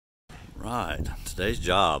Right, today's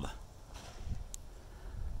job.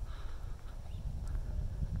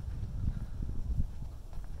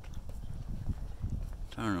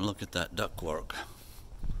 Turn and look at that duct work.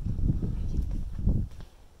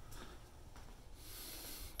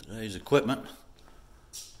 Today's equipment,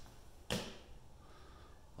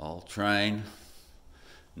 all trained,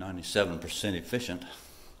 97% efficient.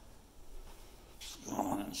 Go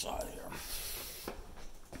on inside here.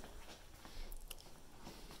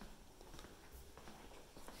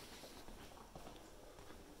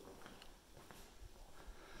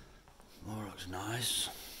 More looks nice.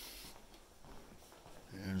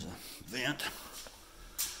 There's a vent.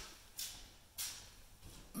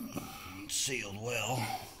 Sealed well.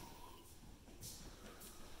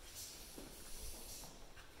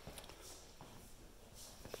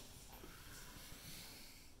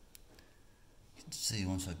 You can see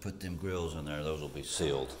once I put them grills in there, those will be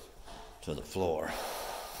sealed to the floor.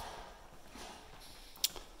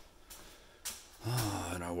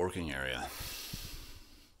 In our working area.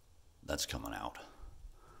 That's coming out.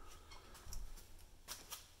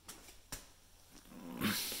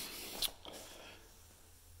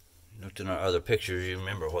 Looked in our other pictures, you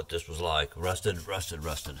remember what this was like. Rusted.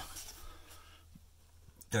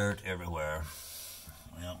 Dirt everywhere.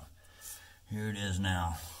 Well, here it is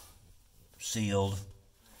now. Sealed.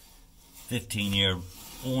 15-year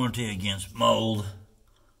warranty against mold.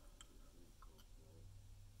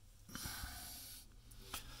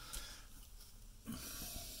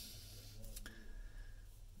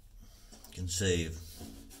 You can save.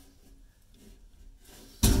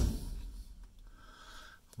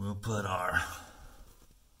 We'll put our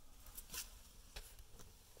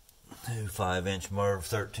new 5-inch MERV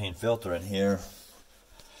 13 filter in here.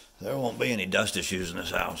 There won't be any dust issues in this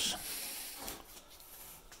house.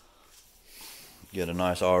 Get a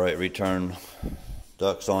nice R8 return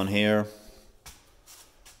ducts on here.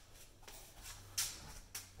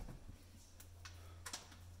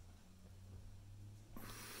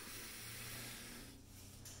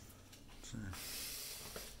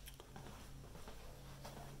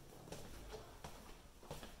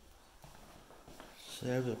 So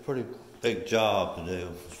there's a pretty big job to do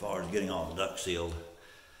as far as getting all the ducts sealed.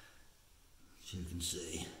 As you can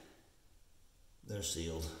see, they're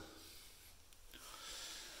sealed.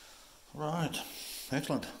 Right,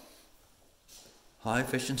 excellent. High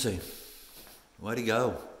efficiency. Way to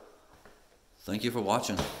go. Thank you for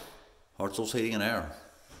watching. Hartzell's Heating and Air.